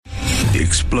The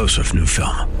explosive new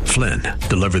film, Flynn,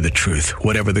 deliver the truth,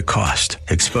 whatever the cost,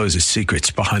 exposes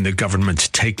secrets behind the government's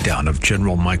takedown of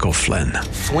General Michael Flynn.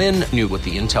 Flynn knew what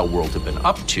the intel world had been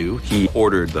up to. He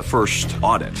ordered the first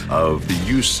audit of the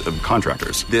use of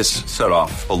contractors. This set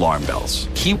off alarm bells.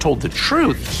 He told the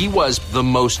truth. He was the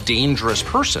most dangerous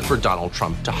person for Donald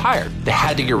Trump to hire. They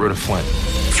had to get rid of Flynn.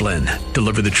 Flynn,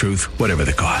 deliver the truth, whatever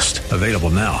the cost. Available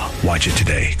now. Watch it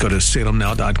today. Go to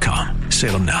salemnow.com.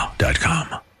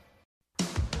 salemnow.com.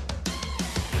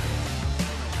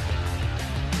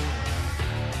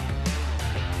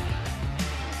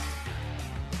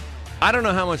 I don't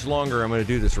know how much longer I'm going to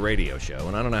do this radio show,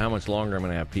 and I don't know how much longer I'm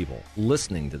going to have people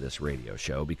listening to this radio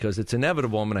show, because it's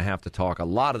inevitable I'm going to have to talk a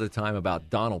lot of the time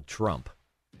about Donald Trump.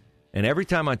 And every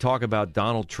time I talk about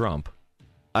Donald Trump,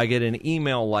 I get an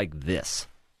email like this.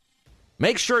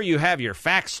 Make sure you have your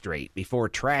facts straight before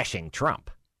trashing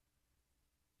Trump.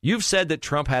 You've said that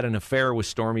Trump had an affair with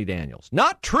Stormy Daniels.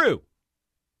 Not true.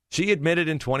 She admitted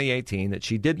in 2018 that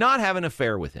she did not have an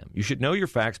affair with him. You should know your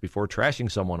facts before trashing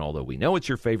someone, although we know it's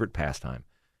your favorite pastime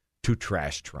to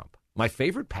trash Trump. My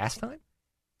favorite pastime?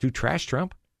 To trash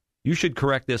Trump? You should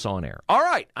correct this on air. All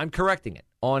right, I'm correcting it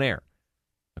on air.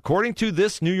 According to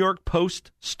this New York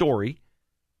Post story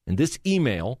and this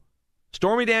email,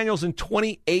 Stormy Daniels in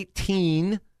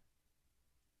 2018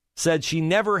 said she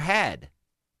never had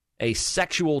a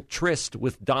sexual tryst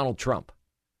with Donald Trump.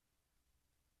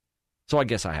 So I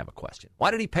guess I have a question.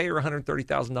 Why did he pay her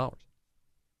 $130,000?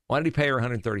 Why did he pay her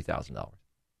 $130,000?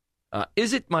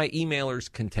 Is it my emailer's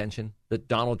contention that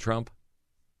Donald Trump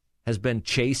has been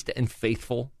chaste and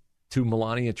faithful to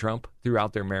Melania Trump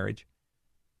throughout their marriage?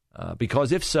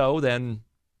 Because if so, then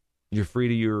you're free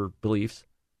to your beliefs.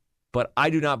 But I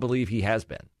do not believe he has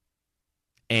been.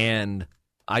 And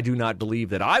I do not believe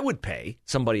that I would pay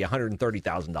somebody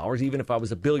 $130,000, even if I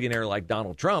was a billionaire like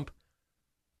Donald Trump,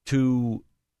 to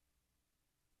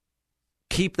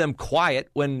keep them quiet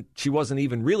when she wasn't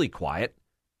even really quiet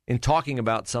in talking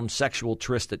about some sexual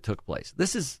tryst that took place.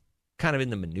 This is kind of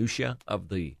in the minutia of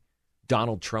the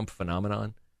Donald Trump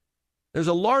phenomenon. There's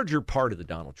a larger part of the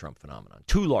Donald Trump phenomenon,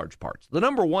 two large parts. The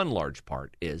number one large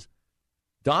part is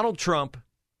Donald Trump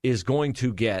is going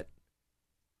to get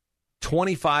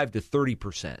 25 to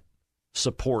 30%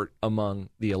 support among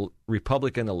the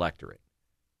Republican electorate.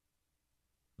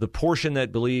 The portion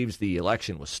that believes the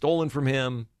election was stolen from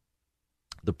him,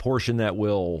 the portion that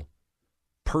will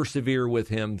persevere with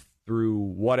him through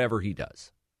whatever he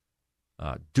does.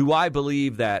 Do I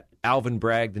believe that Alvin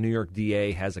Bragg, the New York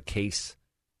DA, has a case,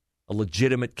 a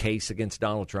legitimate case against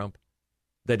Donald Trump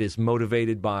that is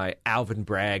motivated by Alvin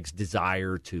Bragg's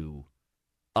desire to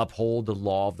uphold the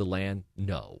law of the land?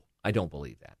 No, I don't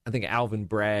believe that. I think Alvin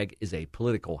Bragg is a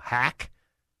political hack.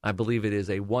 I believe it is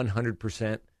a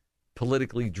 100%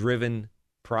 politically driven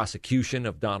prosecution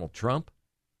of Donald Trump.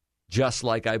 Just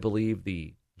like I believe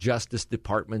the Justice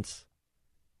Department's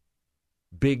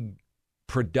big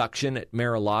production at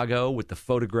Mar-a-Lago with the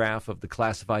photograph of the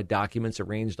classified documents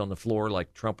arranged on the floor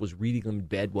like Trump was reading them in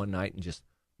bed one night and just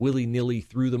willy-nilly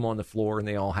threw them on the floor, and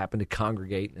they all happened to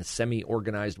congregate in a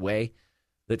semi-organized way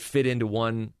that fit into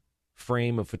one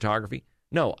frame of photography.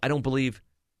 No, I don't believe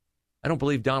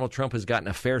Donald Trump has gotten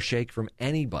a fair shake from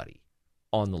anybody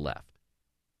on the left,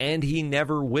 and he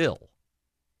never will.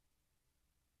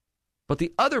 But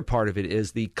the other part of it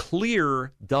is the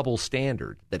clear double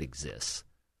standard that exists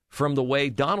from the way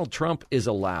Donald Trump is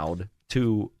allowed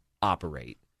to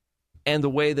operate and the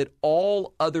way that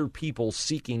all other people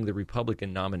seeking the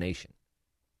Republican nomination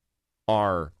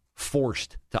are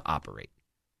forced to operate.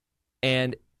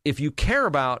 And if you care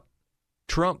about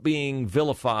Trump being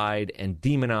vilified and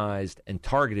demonized and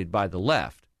targeted by the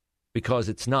left because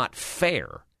it's not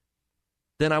fair,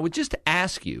 then I would just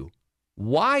ask you,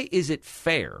 why is it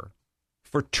fair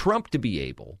for Trump to be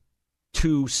able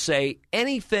to say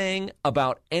anything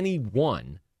about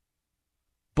anyone,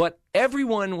 but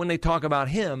everyone, when they talk about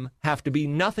him, have to be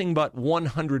nothing but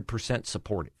 100%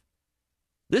 supportive?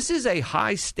 This is a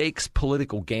high-stakes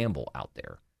political gamble out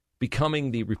there,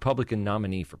 becoming the Republican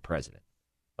nominee for president,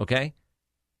 okay?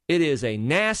 It is a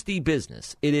nasty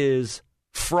business. It is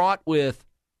fraught with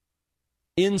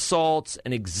insults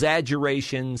and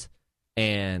exaggerations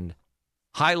and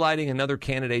highlighting another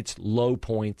candidate's low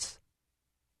points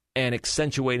and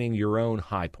accentuating your own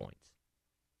high points.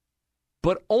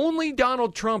 But only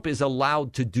Donald Trump is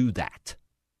allowed to do that.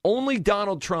 Only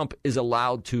Donald Trump is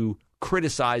allowed to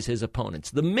criticize his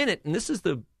opponents. The minute, and this is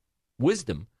the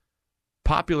wisdom,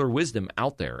 popular wisdom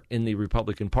out there in the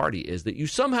Republican Party, is that you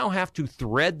somehow have to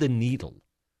thread the needle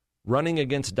running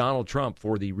against Donald Trump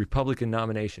for the Republican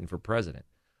nomination for president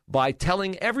by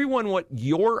telling everyone what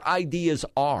your ideas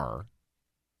are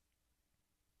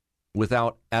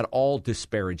without at all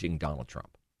disparaging Donald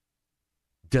Trump.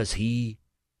 Does he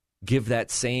give that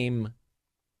same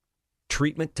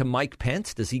treatment to Mike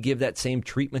Pence? Does he give that same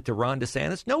treatment to Ron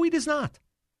DeSantis? No, he does not.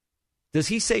 Does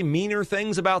he say meaner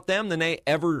things about them than they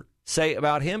ever say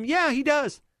about him? Yeah, he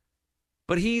does.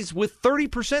 But he's, with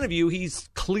 30% of you, he's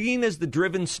clean as the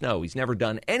driven snow. He's never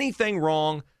done anything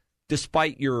wrong,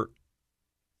 despite your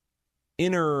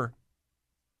inner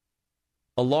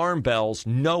alarm bells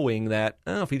knowing that,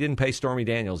 if he didn't pay Stormy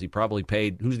Daniels, he probably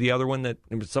paid, who's the other one? That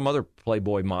it was some other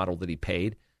Playboy model that he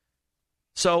paid.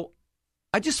 So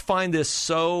I just find this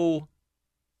so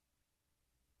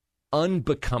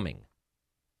unbecoming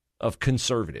of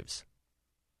conservatives.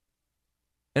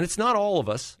 And it's not all of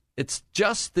us. It's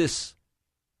just this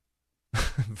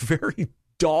very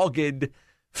dogged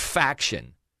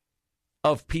faction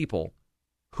of people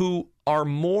who are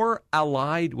more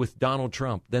allied with Donald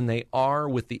Trump than they are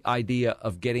with the idea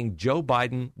of getting Joe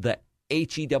Biden the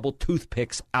HE double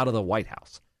toothpicks out of the White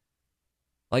House.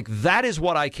 Like, that is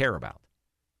what I care about.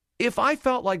 If I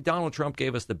felt like Donald Trump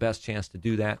gave us the best chance to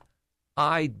do that,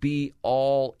 I'd be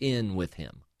all in with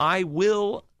him. I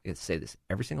will, I say this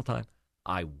every single time,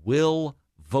 I will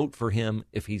vote for him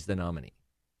if he's the nominee.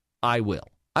 I will.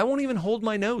 I won't even hold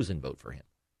my nose and vote for him.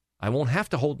 I won't have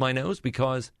to hold my nose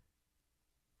because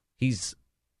he's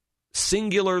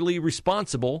singularly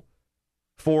responsible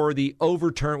for the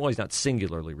overturn. Well, he's not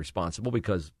singularly responsible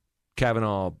because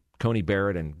Kavanaugh, Coney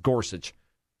Barrett, and Gorsuch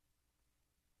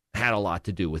had a lot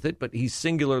to do with it, but he's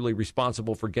singularly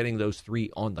responsible for getting those three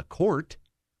on the court.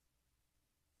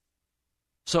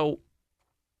 So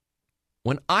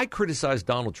when I criticize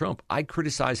Donald Trump, I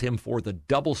criticize him for the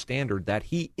double standard that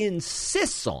he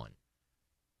insists on,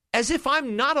 as if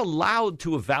I'm not allowed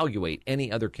to evaluate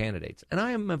any other candidates. And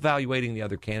I am evaluating the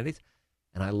other candidates,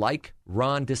 and I like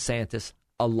Ron DeSantis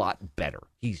a lot better.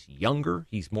 He's younger.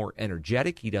 He's more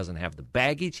energetic. He doesn't have the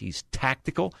baggage. He's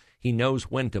tactical. He knows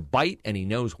when to bite, and he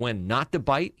knows when not to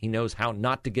bite. He knows how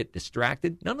not to get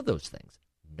distracted. None of those things,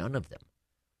 none of them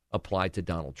apply to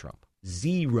Donald Trump.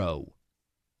 Zero.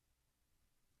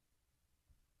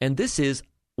 And this is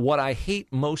what I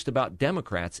hate most about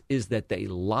Democrats, is that they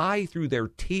lie through their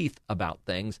teeth about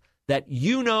things that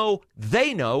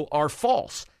they know are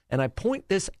false. And I point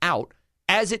this out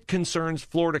as it concerns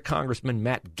Florida Congressman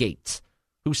Matt Gaetz,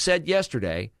 who said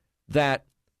yesterday that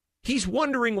he's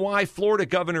wondering why Florida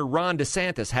Governor Ron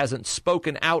DeSantis hasn't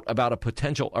spoken out about a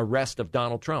potential arrest of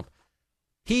Donald Trump.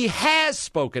 He has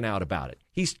spoken out about it.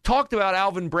 He's talked about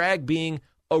Alvin Bragg being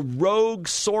a rogue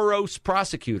Soros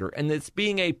prosecutor, and it's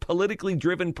being a politically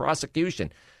driven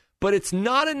prosecution. But it's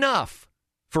not enough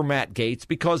for Matt Gaetz,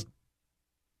 because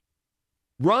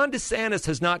Ron DeSantis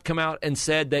has not come out and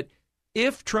said that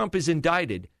if Trump is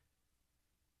indicted,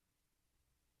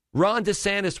 Ron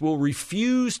DeSantis will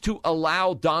refuse to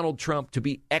allow Donald Trump to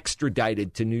be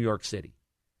extradited to New York City.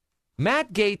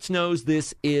 Matt Gaetz knows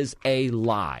this is a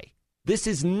lie. This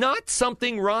is not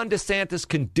something Ron DeSantis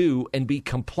can do and be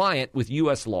compliant with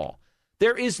U.S. law.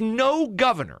 There is no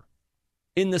governor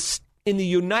in the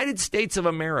United States of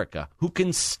America who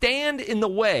can stand in the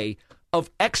way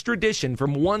of extradition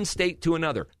from one state to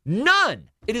another. None.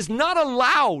 It is not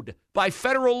allowed by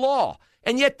federal law.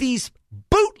 And yet these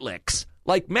bootlicks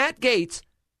like Matt Gaetz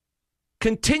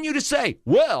continue to say,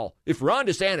 well, if Ron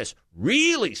DeSantis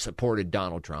really supported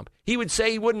Donald Trump, he would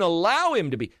say he wouldn't allow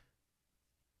him to be.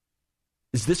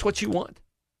 Is this what you want?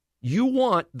 You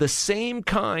want the same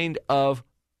kind of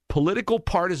political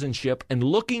partisanship and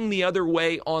looking the other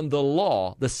way on the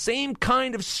law, the same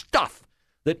kind of stuff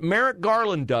that Merrick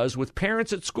Garland does with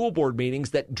parents at school board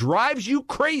meetings that drives you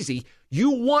crazy.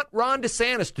 You want Ron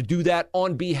DeSantis to do that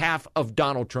on behalf of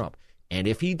Donald Trump. And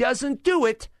if he doesn't do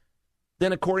it,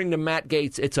 then according to Matt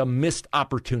Gaetz, it's a missed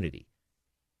opportunity.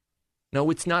 No,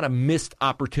 it's not a missed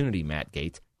opportunity, Matt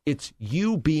Gaetz. It's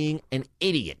you being an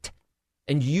idiot.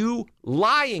 And you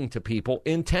lying to people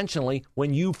intentionally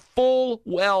when you full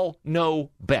well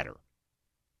know better.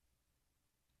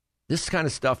 This kind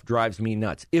of stuff drives me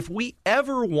nuts. If we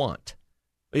ever want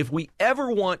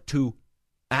to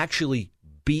actually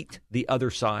beat the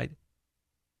other side,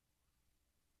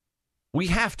 we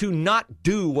have to not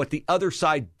do what the other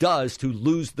side does to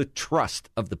lose the trust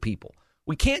of the people.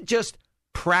 We can't just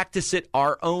practice it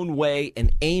our own way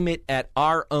and aim it at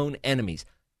our own enemies.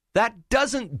 That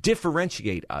doesn't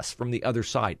differentiate us from the other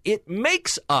side. It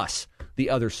makes us the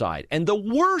other side. And the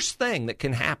worst thing that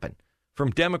can happen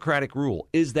from democratic rule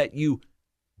is that you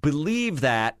believe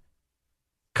that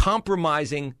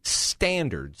compromising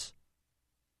standards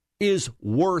is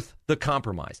worth the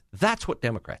compromise. That's what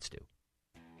Democrats do.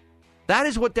 That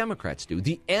is what Democrats do.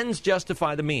 The ends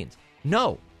justify the means.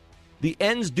 No, The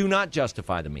ends do not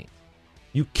justify the means.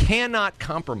 You cannot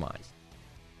compromise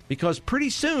because pretty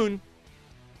soon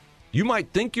you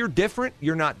might think you're different.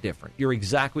 You're not different. You're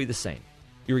exactly the same.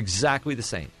 You're exactly the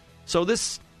same. So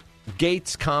this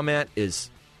Gates comment is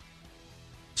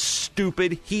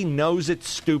stupid. He knows it's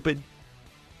stupid.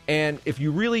 And if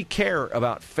you really care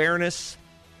about fairness,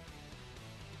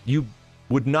 you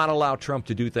would not allow Trump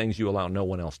to do things you allow no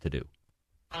one else to do.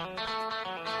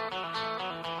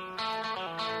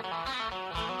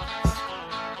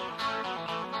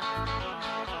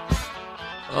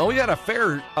 Well, we got a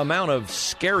fair amount of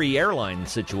scary airline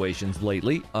situations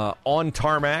lately on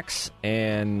tarmacs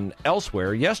and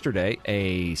elsewhere. Yesterday,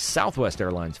 a Southwest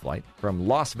Airlines flight from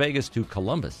Las Vegas to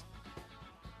Columbus,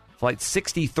 Flight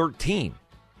 6013,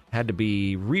 had to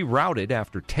be rerouted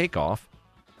after takeoff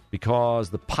because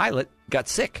the pilot got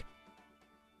sick.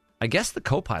 I guess the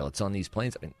co-pilots on these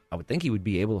planes, I would think he would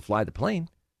be able to fly the plane,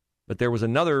 but there was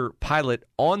another pilot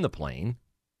on the plane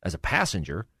as a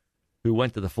passenger who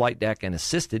went to the flight deck and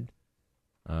assisted.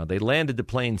 They landed the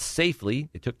plane safely.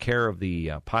 They took care of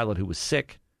the pilot who was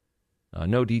sick.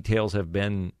 No details have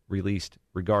been released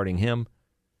regarding him.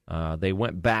 They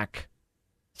went back,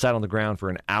 sat on the ground for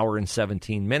an hour and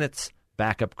 17 minutes.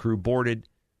 Backup crew boarded,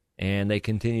 and they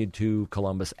continued to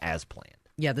Columbus as planned.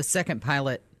 Yeah, the second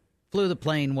pilot flew the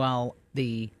plane while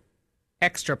the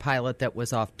extra pilot that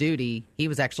was off duty, he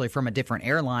was actually from a different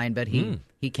airline, but he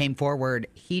came forward.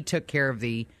 He took care of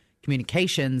the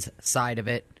communications side of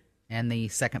it, and the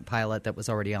second pilot that was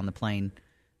already on the plane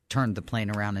turned the plane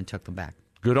around and took them back.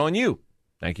 Good on you.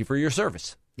 Thank you for your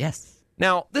service. Yes.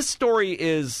 Now, this story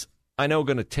is, I know,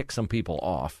 going to tick some people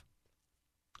off.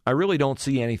 I really don't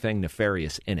see anything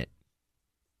nefarious in it.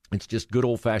 It's just good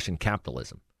old-fashioned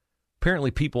capitalism. Apparently,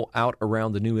 people out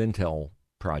around the new Intel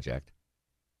project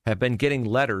have been getting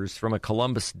letters from a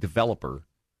Columbus developer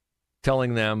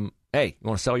telling them, hey, you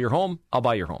want to sell your home? I'll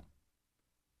buy your home.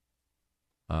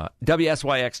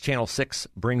 WSYX Channel 6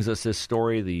 brings us this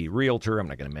story. The realtor, I'm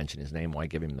not going to mention his name, why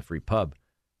give him the free pub,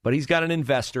 but he's got an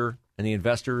investor, and the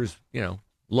investor is,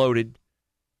 loaded,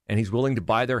 and he's willing to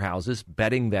buy their houses,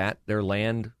 betting that their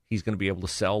land he's going to be able to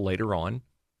sell later on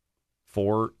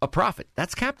for a profit.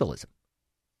 That's capitalism.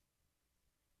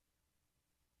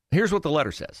 Here's what the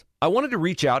letter says. I wanted to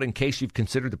reach out in case you've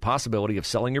considered the possibility of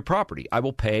selling your property. I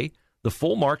will pay the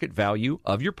full market value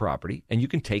of your property, and you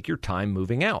can take your time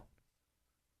moving out.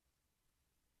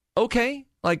 Okay,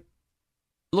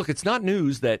 look, it's not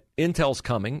news that Intel's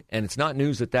coming, and it's not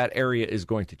news that that area is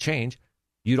going to change.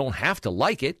 You don't have to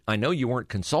like it. I know you weren't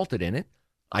consulted in it.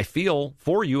 I feel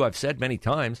for you, I've said many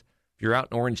times, if you're out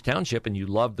in Orange Township and you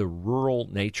love the rural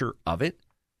nature of it,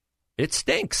 it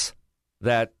stinks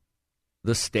that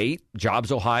the state,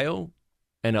 Jobs Ohio,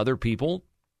 and other people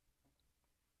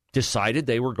decided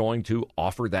they were going to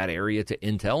offer that area to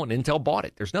Intel, and Intel bought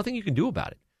it. There's nothing you can do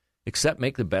about it except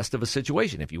make the best of a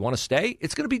situation. If you want to stay,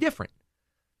 it's going to be different.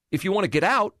 If you want to get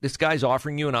out, this guy's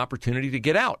offering you an opportunity to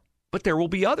get out. But there will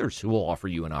be others who will offer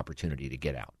you an opportunity to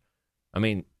get out. I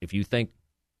mean, if you think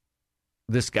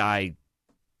this guy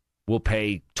will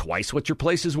pay twice what your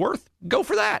place is worth, go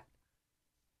for that.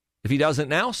 If he doesn't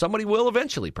now, somebody will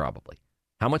eventually, probably.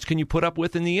 How much can you put up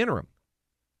with in the interim?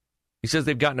 He says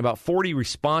they've gotten about 40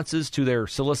 responses to their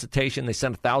solicitation. They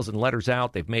sent 1,000 letters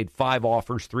out. They've made 5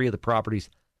 offers. 3 of the properties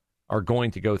are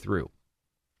going to go through.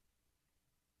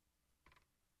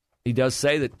 He does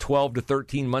say that 12 to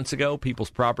 13 months ago, people's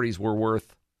properties were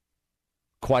worth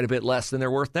quite a bit less than they're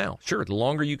worth now. Sure, the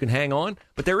longer you can hang on,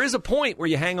 but there is a point where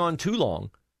you hang on too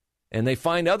long and they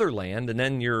find other land and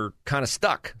then you're kind of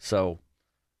stuck. So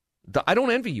I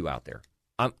don't envy you out there.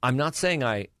 I'm not saying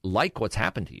I like what's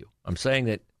happened to you. I'm saying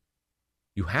that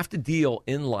you have to deal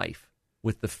in life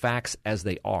with the facts as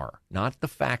they are, not the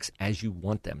facts as you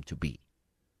want them to be.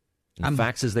 And the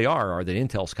facts as they are that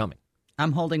Intel's coming.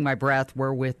 I'm holding my breath.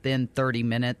 We're within 30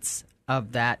 minutes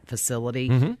of that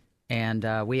facility,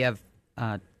 and we have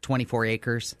 24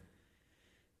 acres.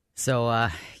 So,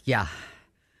 yeah,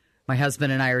 my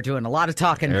husband and I are doing a lot of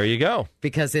talking. There you go.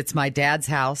 Because it's my dad's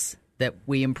house that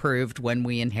we improved when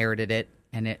we inherited it,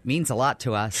 and it means a lot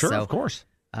to us. Sure, of course.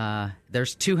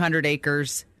 There's 200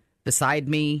 acres beside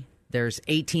me. There's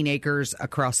 18 acres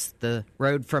across the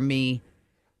road from me.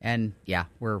 And, yeah,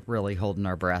 we're really holding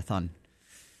our breath on,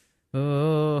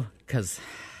 because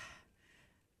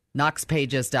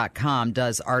KnoxPages.com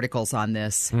does articles on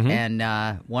this. And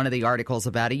one of the articles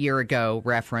about a year ago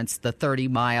referenced the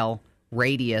 30-mile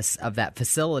radius of that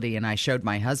facility. And I showed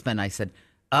my husband, I said,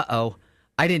 uh-oh,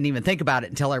 I didn't even think about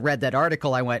it until I read that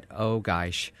article. I went, oh,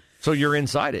 gosh. So you're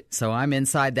inside it. So I'm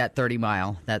inside that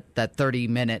 30-mile, that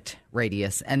 30-minute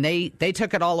radius. And they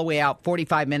took it all the way out,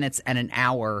 45 minutes and an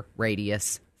hour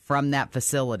radius from that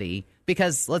facility.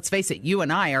 Because let's face it, you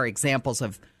and I are examples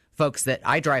of folks that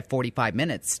I drive 45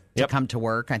 minutes to come to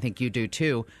work. I think you do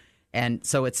too. And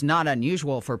so it's not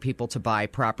unusual for people to buy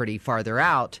property farther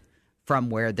out from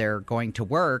where they're going to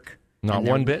work. Not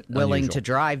one bit willing unusual. To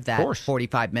drive that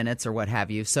 45 minutes or what have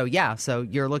you. So, so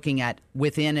you're looking at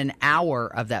within an hour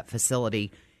of that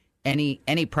facility,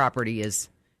 any property is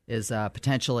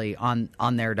potentially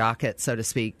on their docket, so to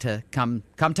speak, to come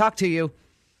talk to you.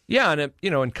 Yeah, and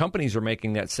and companies are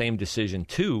making that same decision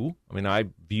too. I mean, I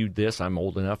viewed this. I'm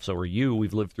old enough, so are you.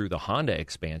 We've lived through the Honda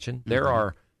expansion. Mm-hmm.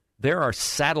 There are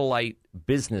satellite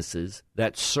businesses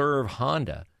that serve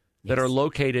Honda that are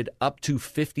located up to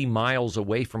 50 miles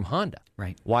away from Honda.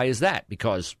 Right. Why is that?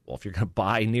 Because, well, if you're going to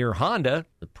buy near Honda,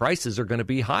 the prices are going to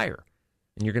be higher,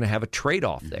 and you're going to have a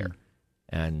trade-off there.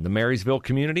 And the Marysville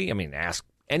community, I mean, ask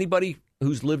anybody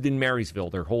who's lived in Marysville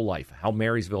their whole life how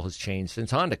Marysville has changed since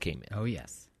Honda came in. Oh,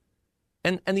 yes.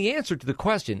 And the answer to the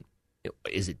question,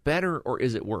 is it better or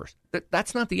is it worse?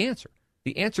 That's not the answer.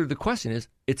 The answer to the question is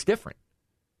it's different.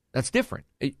 That's different.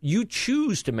 You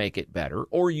choose to make it better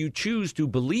or you choose to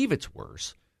believe it's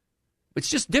worse. It's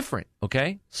just different,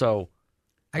 okay? So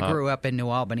I grew up in New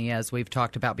Albany, as we've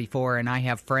talked about before, and I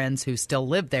have friends who still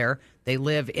live there. They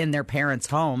live in their parents'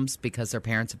 homes because their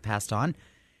parents have passed on,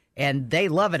 and they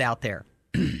love it out there.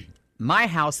 My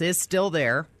house is still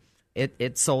there.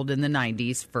 It sold in the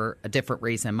 90s for a different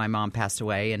reason. My mom passed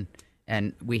away,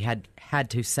 and we had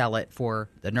to sell it for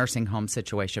the nursing home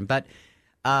situation. But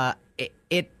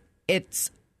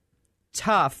it's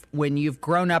tough when you've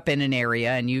grown up in an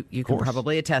area, and you can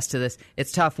probably attest to this.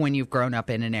 It's tough when you've grown up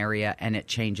in an area and it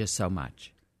changes so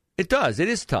much. It does. It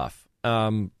is tough.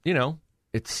 There's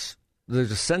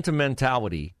a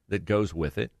sentimentality that goes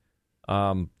with it.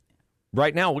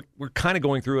 Right now, we're kind of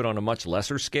going through it on a much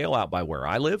lesser scale out by where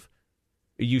I live.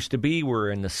 It used to be we're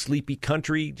in the sleepy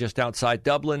country just outside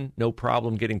Dublin, no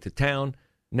problem getting to town.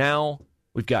 Now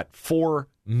we've got 4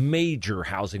 major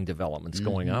housing developments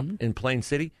going up in Plain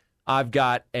City. I've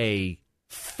got a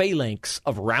phalanx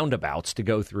of roundabouts to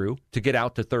go through to get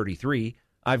out to 33.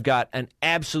 I've got an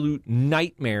absolute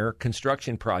nightmare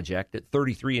construction project at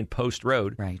 33 and Post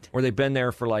Road, where they've been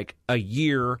there for like a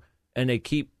year, and they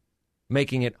keep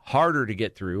making it harder to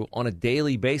get through on a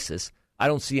daily basis. I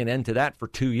don't see an end to that for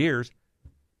 2 years.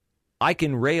 I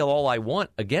can rail all I want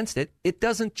against it. It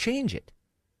doesn't change it.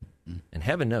 And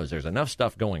heaven knows there's enough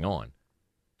stuff going on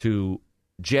to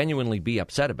genuinely be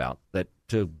upset about that.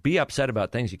 To be upset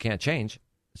about things you can't change,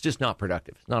 it's just not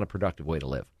productive. It's not a productive way to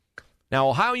live. Now,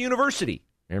 Ohio University,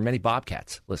 there are many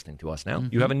Bobcats listening to us now.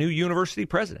 You have a new university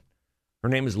president. Her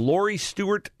name is Lori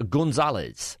Stewart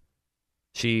Gonzalez.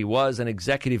 She was an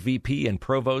executive VP and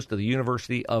provost of the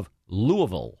University of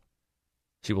Louisville.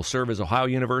 She will serve as Ohio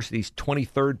University's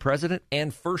 23rd president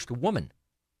and first woman.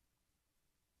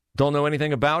 Don't know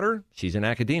anything about her. She's in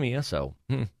academia, so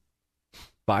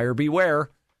buyer beware.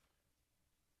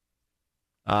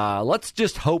 Let's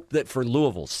just hope that for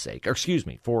Louisville's sake,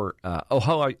 for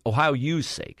Ohio U's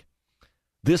sake,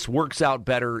 this works out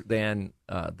better than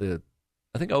I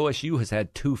think OSU has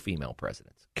had 2 female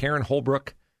presidents, Karen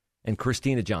Holbrook and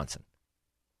Christina Johnson.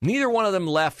 Neither one of them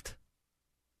left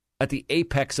at the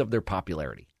apex of their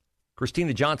popularity.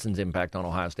 Christina Johnson's impact on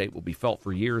Ohio State will be felt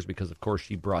for years because, of course,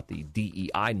 she brought the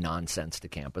DEI nonsense to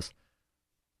campus.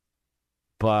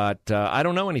 But I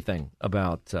don't know anything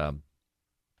about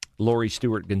Lori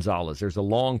Stewart Gonzalez. There's a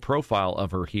long profile of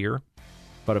her here,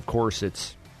 but, of course,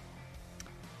 it's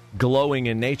glowing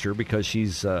in nature because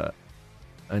she's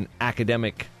an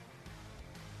academic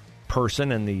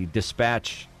person, and the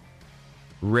Dispatch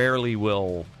rarely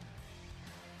will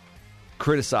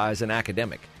criticize an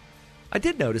academic. I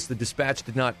did notice the Dispatch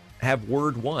did not have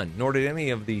word one, nor did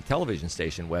any of the television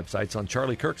station websites on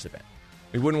Charlie Kirk's event.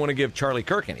 We wouldn't want to give Charlie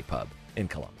Kirk any pub in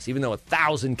Columbus, even though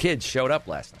 1,000 kids showed up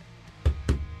last night.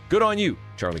 Good on you,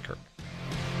 Charlie Kirk.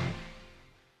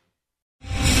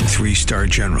 3-star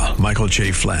General Michael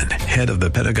J. Flynn, head of the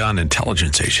Pentagon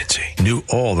Intelligence Agency, knew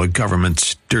all the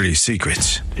government's dirty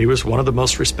secrets. He was one of the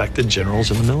most respected generals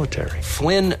in the military.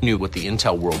 Flynn knew what the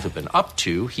intel world had been up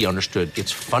to. He understood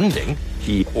its funding.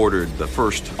 He ordered the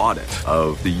first audit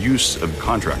of the use of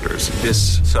contractors.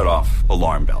 This set off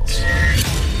alarm bells.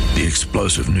 The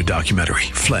explosive new documentary,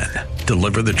 Flynn,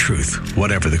 Deliver the Truth,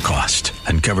 Whatever the Cost,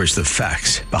 uncovers the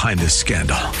facts behind this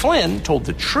scandal. Flynn told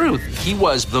the truth. He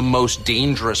was the most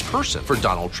dangerous person for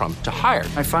Donald Trump to hire.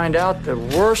 I find out the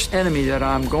worst enemy that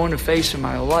I'm going to face in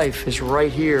my life is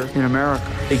right here in America.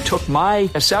 They took my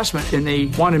assessment and they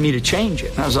wanted me to change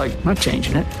it. And I was like, I'm not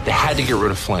changing it. They had to get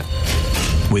rid of Flynn.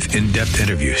 With in-depth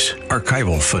interviews,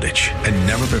 archival footage, and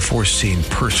never-before-seen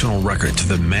personal records of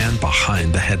the man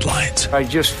behind the headlines. I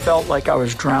just felt like I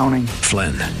was drowning.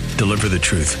 Flynn, Deliver the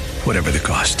Truth, Whatever the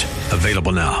Cost.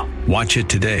 Available now. Watch it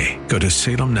today. Go to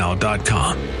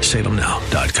salemnow.com.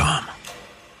 salemnow.com.